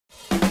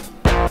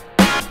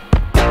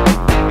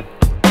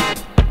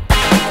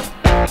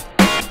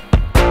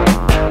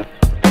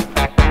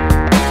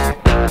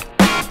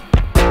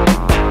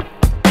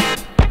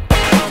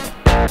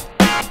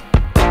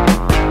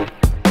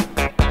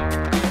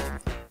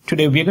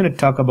Today we are going to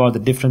talk about the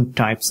different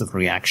types of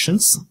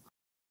reactions.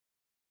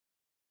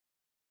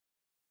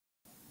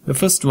 The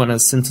first one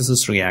is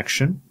synthesis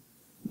reaction.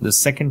 The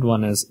second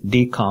one is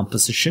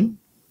decomposition,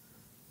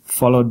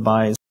 followed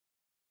by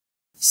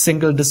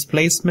single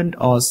displacement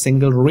or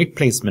single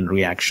replacement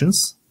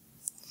reactions,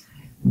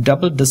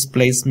 double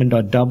displacement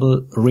or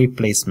double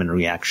replacement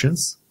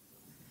reactions,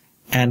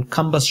 and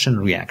combustion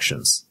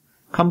reactions.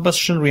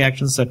 Combustion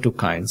reactions are two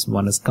kinds.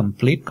 One is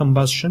complete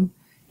combustion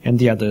and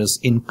the other is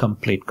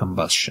incomplete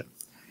combustion.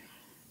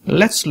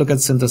 Let's look at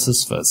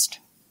synthesis first.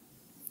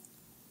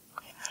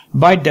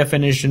 By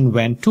definition,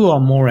 when two or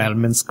more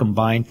elements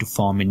combine to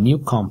form a new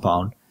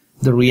compound,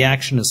 the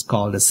reaction is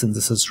called a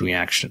synthesis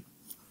reaction.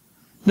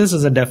 This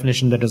is a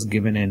definition that is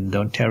given in the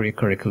Ontario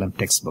curriculum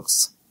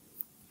textbooks.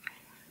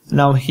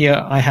 Now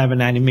here I have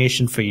an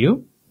animation for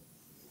you.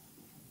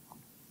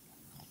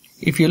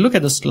 If you look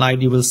at the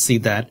slide, you will see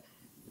that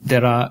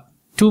there are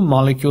two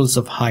molecules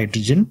of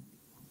hydrogen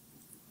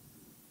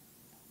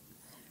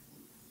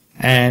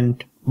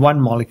and one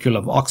molecule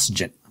of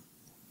oxygen.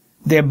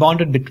 They are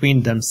bonded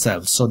between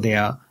themselves, so they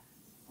are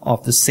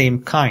of the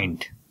same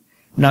kind.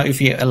 Now,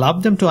 if you allow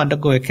them to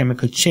undergo a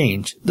chemical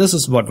change, this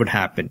is what would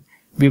happen.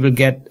 We will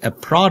get a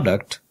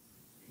product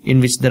in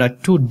which there are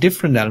two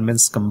different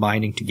elements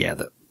combining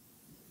together.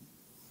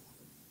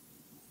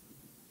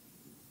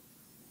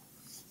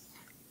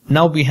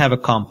 Now we have a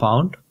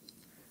compound.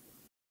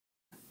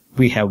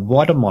 We have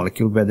water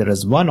molecule where there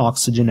is one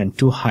oxygen and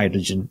two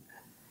hydrogen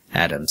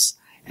atoms.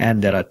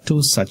 And there are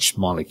two such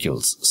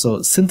molecules.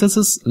 So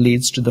synthesis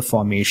leads to the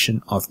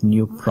formation of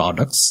new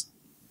products,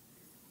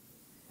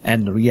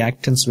 and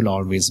reactants will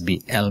always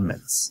be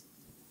elements.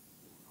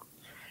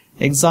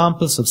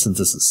 Examples of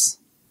synthesis.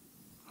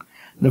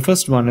 The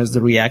first one is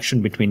the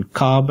reaction between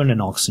carbon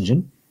and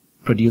oxygen,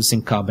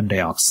 producing carbon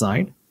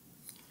dioxide.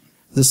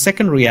 The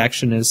second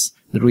reaction is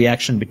the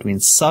reaction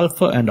between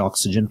sulfur and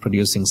oxygen,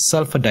 producing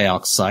sulfur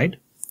dioxide.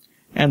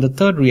 And the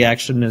third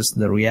reaction is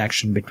the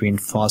reaction between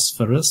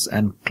phosphorus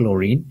and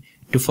chlorine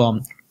to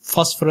form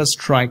phosphorus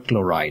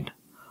trichloride.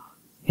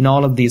 In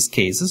all of these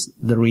cases,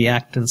 the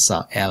reactants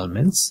are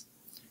elements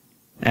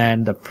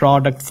and the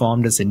product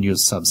formed is a new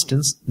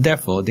substance.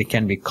 Therefore, they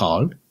can be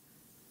called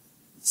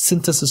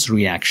synthesis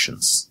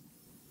reactions.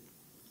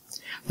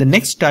 The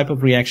next type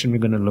of reaction we're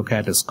going to look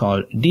at is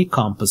called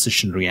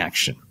decomposition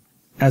reaction.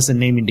 As the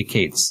name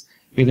indicates,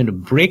 we're going to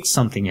break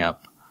something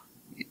up.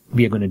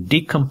 We are going to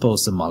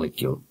decompose the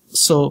molecule.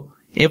 So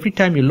every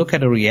time you look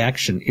at a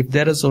reaction, if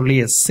there is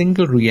only a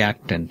single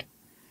reactant,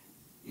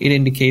 it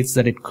indicates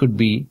that it could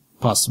be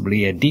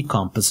possibly a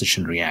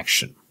decomposition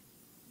reaction.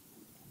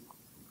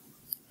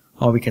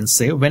 Or we can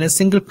say when a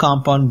single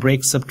compound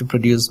breaks up to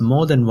produce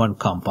more than one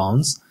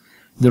compounds,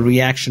 the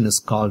reaction is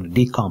called a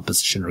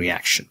decomposition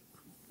reaction.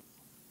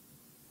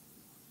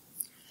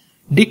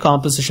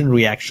 Decomposition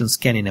reactions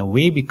can in a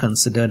way be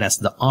considered as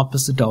the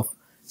opposite of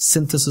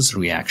synthesis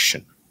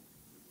reaction.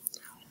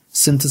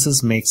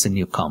 Synthesis makes a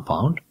new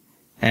compound,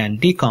 and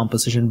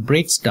decomposition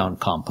breaks down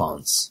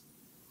compounds.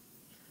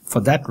 For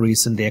that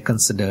reason, they are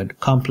considered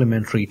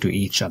complementary to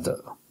each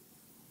other.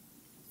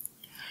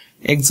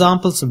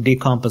 Examples of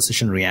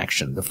decomposition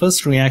reaction. The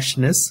first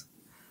reaction is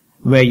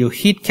where you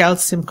heat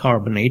calcium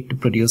carbonate to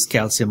produce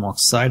calcium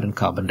oxide and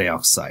carbon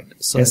dioxide.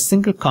 So a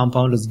single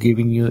compound is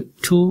giving you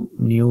two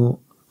new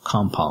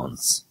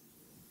compounds.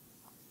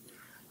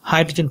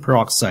 Hydrogen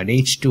peroxide,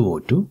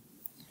 H2O2,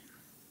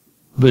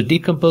 will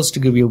decompose to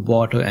give you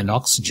water and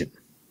oxygen.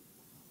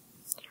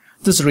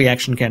 This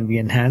reaction can be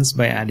enhanced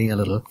by adding a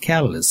little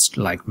catalyst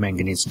like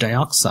manganese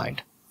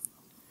dioxide.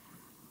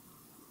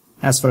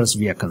 As far as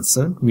we are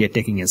concerned, we are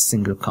taking a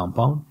single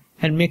compound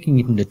and making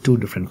it into two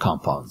different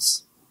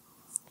compounds.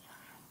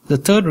 The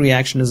third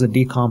reaction is a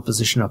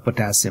decomposition of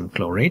potassium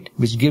chlorate,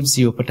 which gives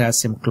you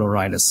potassium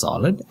chloride as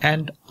solid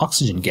and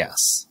oxygen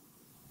gas.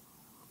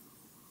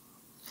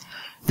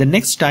 The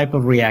next type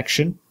of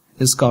reaction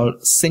is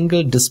called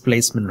single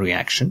displacement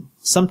reaction.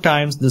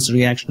 Sometimes this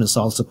reaction is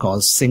also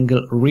called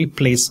single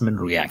replacement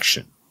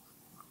reaction.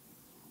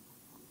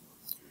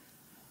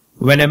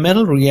 When a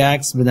metal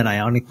reacts with an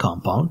ionic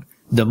compound,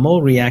 the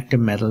more reactive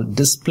metal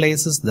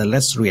displaces the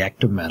less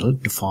reactive metal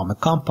to form a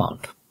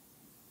compound.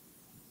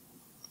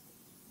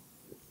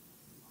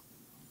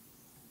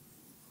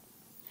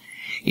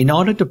 In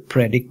order to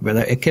predict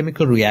whether a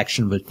chemical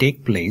reaction will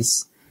take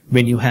place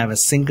when you have a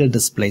single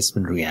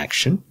displacement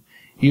reaction,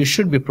 you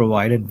should be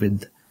provided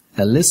with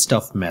a list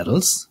of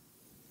metals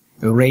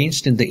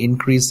arranged in the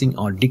increasing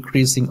or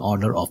decreasing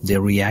order of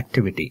their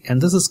reactivity,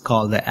 and this is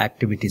called the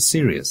activity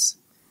series.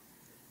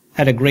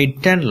 At a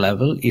grade 10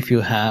 level, if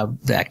you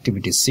have the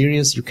activity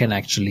series, you can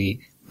actually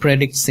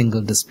predict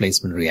single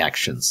displacement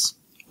reactions.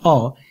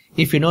 Or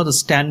if you know the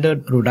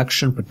standard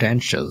reduction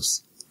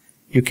potentials,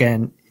 you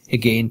can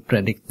again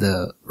predict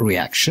the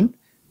reaction,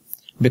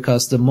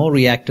 because the more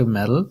reactive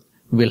metal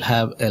will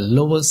have a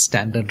lower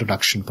standard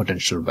reduction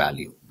potential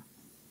value.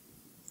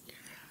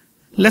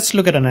 Let's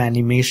look at an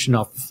animation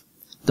of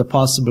the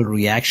possible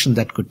reaction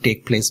that could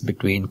take place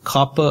between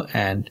copper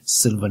and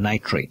silver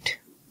nitrate.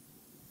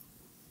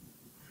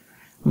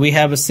 We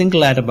have a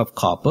single atom of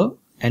copper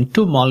and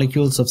 2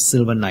 molecules of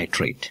silver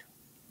nitrate.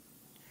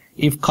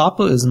 If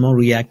copper is more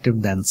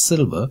reactive than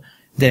silver,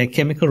 then a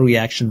chemical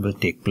reaction will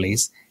take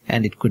place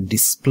and it could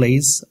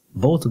displace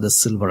both of the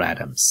silver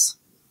atoms.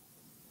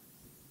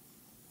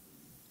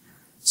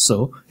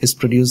 So, it's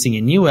producing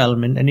a new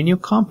element and a new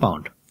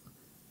compound.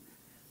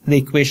 The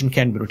equation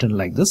can be written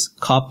like this.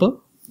 Copper,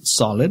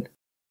 solid,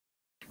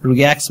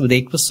 reacts with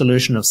aqueous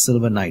solution of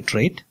silver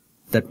nitrate,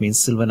 that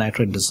means silver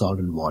nitrate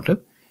dissolved in water,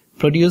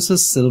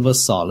 produces silver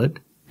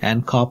solid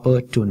and copper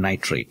 2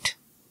 nitrate.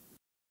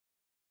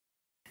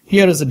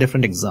 Here is a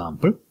different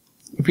example.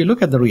 If you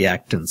look at the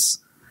reactants,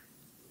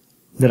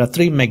 there are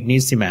 3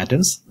 magnesium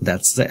atoms,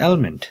 that's the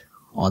element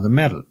or the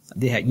metal.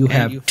 You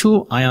have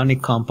 2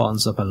 ionic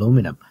compounds of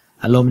aluminum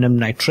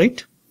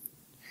nitrate,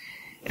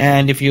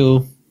 and if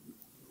you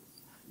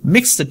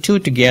mix the two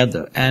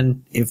together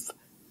and if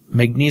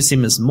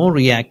magnesium is more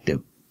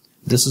reactive,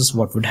 this is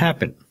what would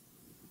happen.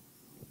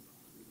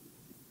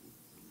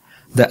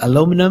 The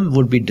aluminum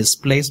would be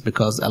displaced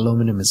because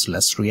aluminum is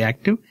less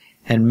reactive,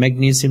 and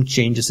magnesium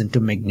changes into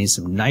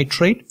magnesium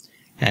nitrate,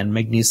 and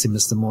magnesium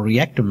is the more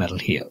reactive metal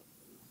here.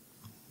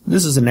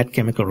 This is a net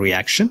chemical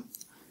reaction.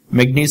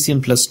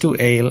 Magnesium plus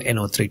 2Al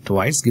NO3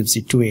 twice gives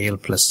you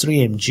 2Al plus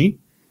 3Mg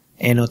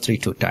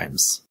NO3 2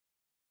 times.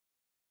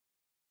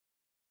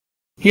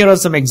 Here are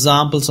some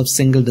examples of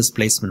single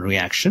displacement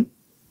reaction.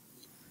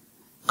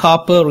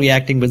 Copper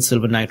reacting with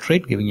silver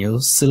nitrate giving you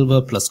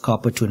silver plus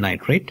copper 2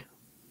 nitrate.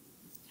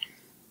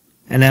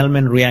 An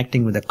element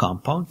reacting with a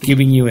compound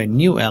giving you a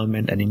new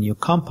element and a new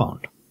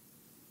compound.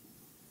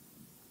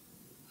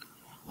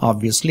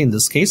 Obviously, in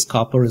this case,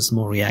 copper is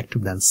more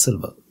reactive than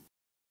silver.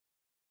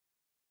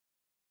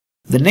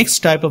 The next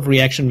type of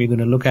reaction we're going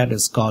to look at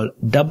is called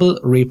double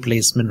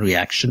replacement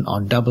reaction or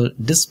double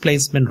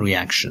displacement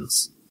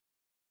reactions.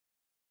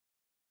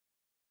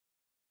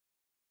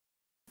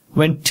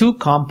 When 2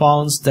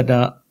 compounds that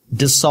are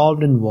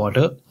dissolved in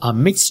water are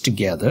mixed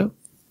together,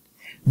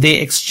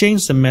 they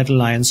exchange the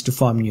metal ions to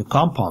form new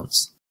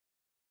compounds.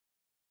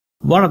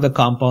 One of the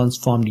compounds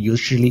formed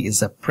usually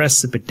is a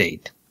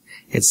precipitate.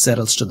 It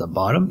settles to the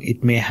bottom.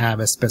 It may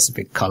have a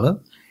specific color,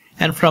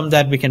 and from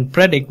that we can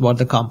predict what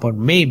the compound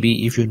may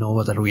be if you know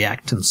what the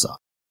reactants are.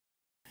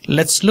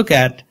 Let's look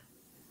at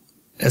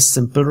a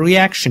simple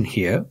reaction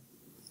here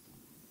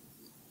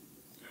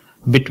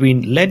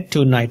between lead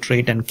 2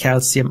 nitrate and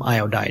calcium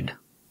iodide.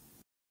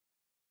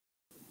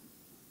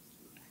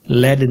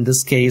 Lead in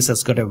this case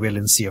has got a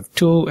valency of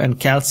 2 and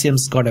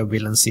calcium's got a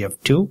valency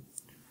of 2.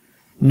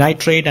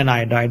 Nitrate and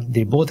iodide,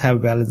 they both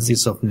have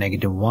valencies of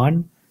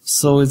 -1.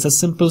 So it's a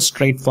simple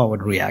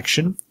straightforward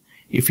reaction.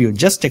 If you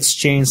just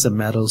exchange the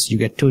metals, you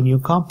get 2 new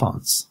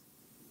compounds.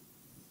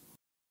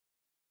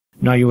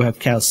 Now you have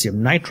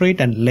calcium nitrate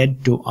and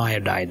lead 2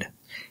 iodide.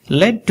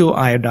 Lead 2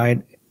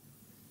 iodide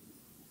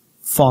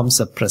forms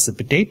a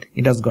precipitate.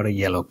 It has got a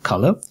yellow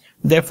color.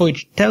 Therefore,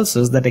 it tells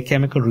us that a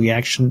chemical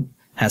reaction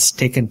has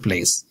taken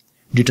place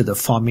due to the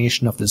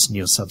formation of this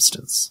new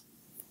substance.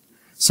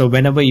 So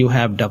whenever you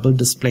have double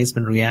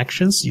displacement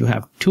reactions, you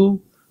have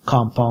 2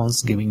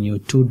 compounds giving you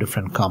 2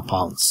 different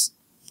compounds.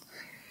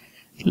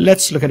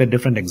 Let's look at a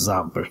different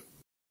example.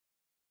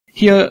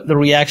 Here the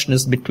reaction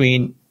is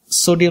between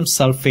sodium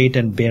sulfate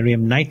and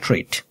barium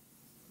nitrate.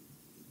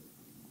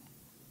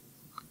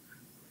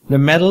 The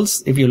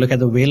metals, if you look at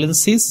the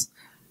valencies,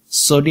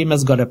 sodium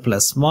has got a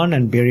 +1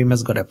 and barium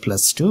has got a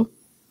 +2.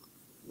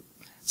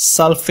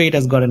 Sulfate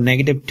has got a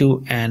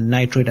 -2 and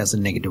nitrate has a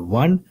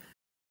 -1.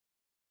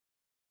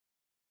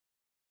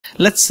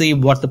 Let's see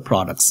what the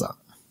products are.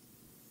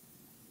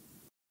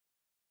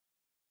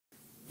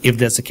 If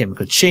there's a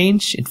chemical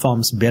change, it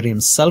forms barium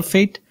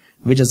sulfate,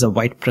 which is a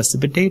white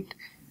precipitate,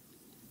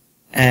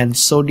 and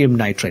sodium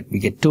nitrate. We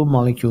get 2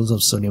 molecules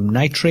of sodium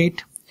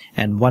nitrate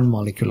and 1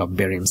 molecule of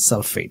barium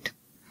sulfate.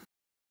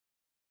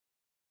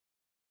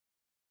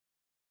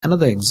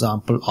 Another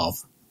example of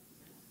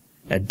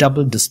a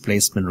double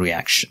displacement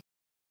reaction.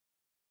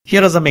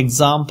 Here are some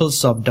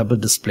examples of double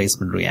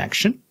displacement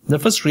reaction. The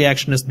first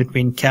reaction is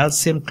between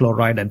calcium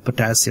chloride and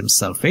potassium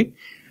sulfate,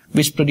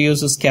 which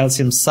produces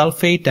calcium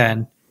sulfate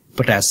and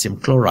potassium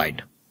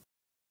chloride.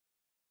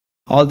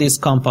 All these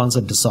compounds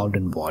are dissolved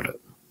in water.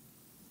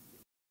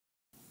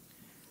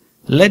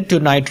 Lead 2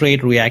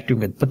 nitrate reacting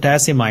with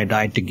potassium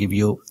iodide to give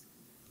you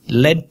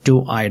lead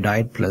 2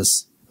 iodide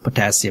plus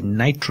potassium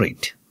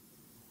nitrate.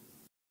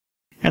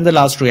 And the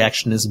last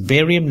reaction is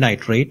barium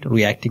nitrate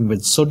reacting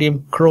with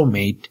sodium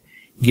chromate,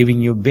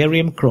 giving you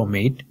barium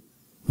chromate,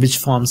 which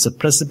forms a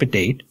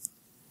precipitate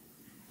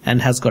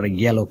and has got a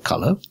yellow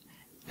color,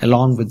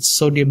 along with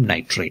sodium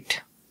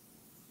nitrate.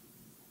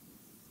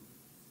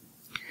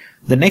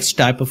 The next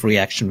type of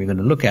reaction we're going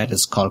to look at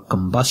is called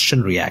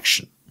combustion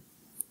reaction.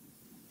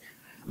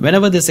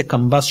 Whenever there's a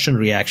combustion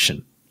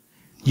reaction,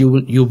 you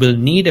will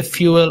need a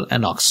fuel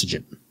and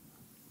oxygen.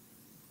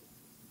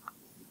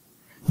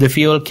 The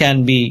fuel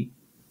can be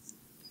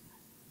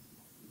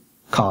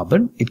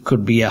carbon, it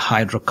could be a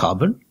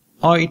hydrocarbon,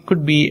 or it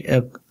could be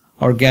an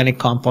organic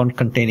compound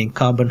containing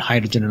carbon,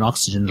 hydrogen and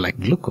oxygen like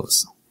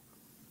glucose.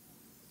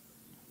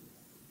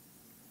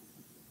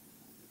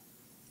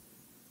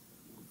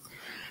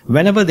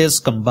 Whenever there's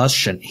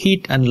combustion,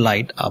 heat and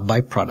light are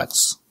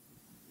byproducts.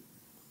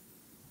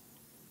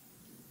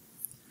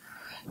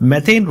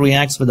 Methane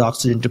reacts with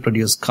oxygen to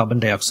produce carbon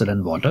dioxide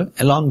and water,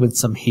 along with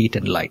some heat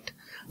and light.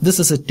 This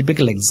is a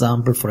typical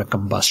example for a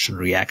combustion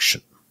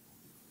reaction.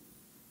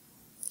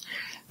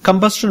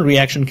 Combustion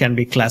reaction can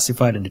be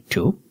classified into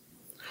two.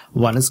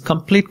 One is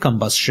complete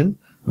combustion,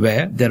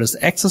 where there is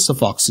excess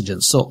of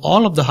oxygen, so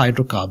all of the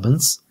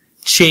hydrocarbons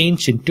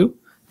change into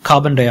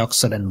carbon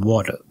dioxide and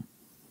water.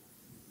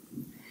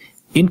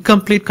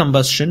 Incomplete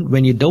combustion,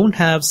 when you don't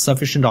have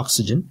sufficient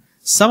oxygen,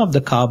 some of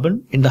the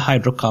carbon in the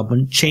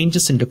hydrocarbon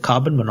changes into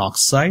carbon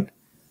monoxide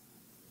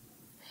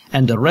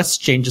and the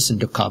rest changes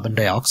into carbon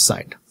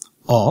dioxide,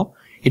 or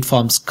it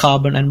forms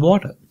carbon and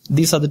water.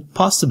 These are the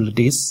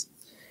possibilities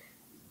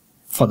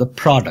for the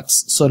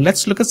products. So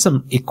let's look at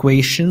some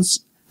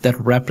equations that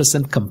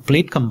represent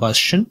complete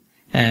combustion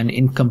and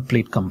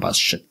incomplete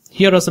combustion.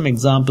 Here are some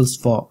examples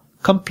for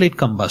complete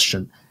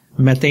combustion.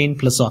 Methane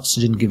plus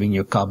oxygen giving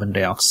you carbon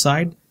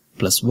dioxide,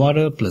 plus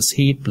water, plus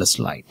heat, plus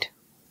light.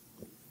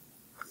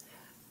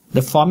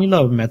 The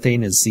formula of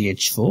methane is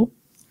CH4,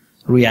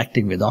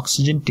 reacting with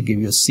oxygen to give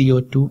you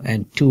CO2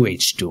 and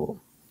 2H2O.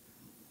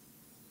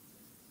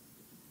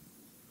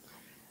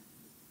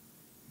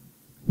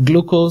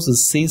 Glucose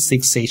is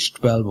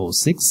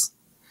C6H12O6,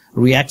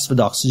 reacts with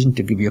oxygen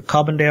to give you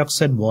carbon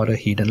dioxide, water,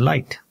 heat, and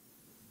light.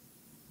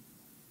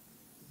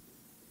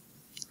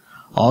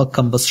 All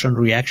combustion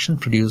reaction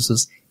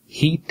produces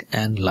heat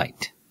and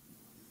light.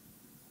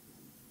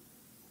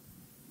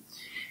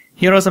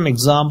 Here are some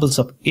examples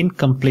of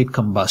incomplete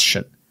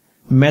combustion.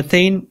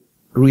 Methane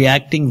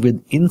reacting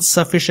with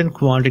insufficient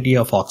quantity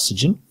of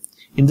oxygen.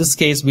 In this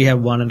case, we have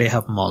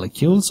 1.5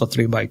 molecules, or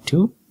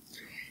 3/2.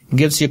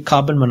 Gives you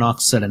carbon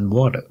monoxide and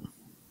water.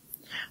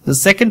 The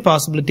second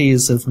possibility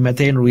is if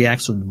methane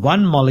reacts with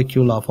 1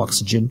 molecule of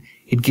oxygen,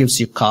 it gives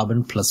you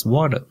carbon plus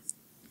water.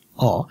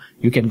 Or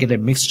you can get a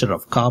mixture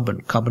of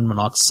carbon, carbon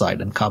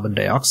monoxide, and carbon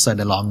dioxide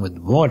along with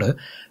water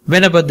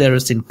whenever there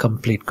is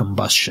incomplete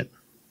combustion.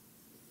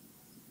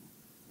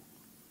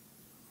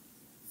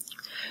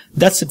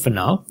 That's it for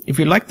now. If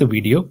you like the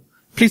video,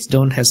 please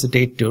don't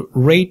hesitate to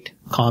rate,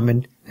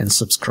 comment, and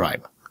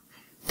subscribe.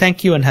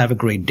 Thank you and have a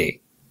great day.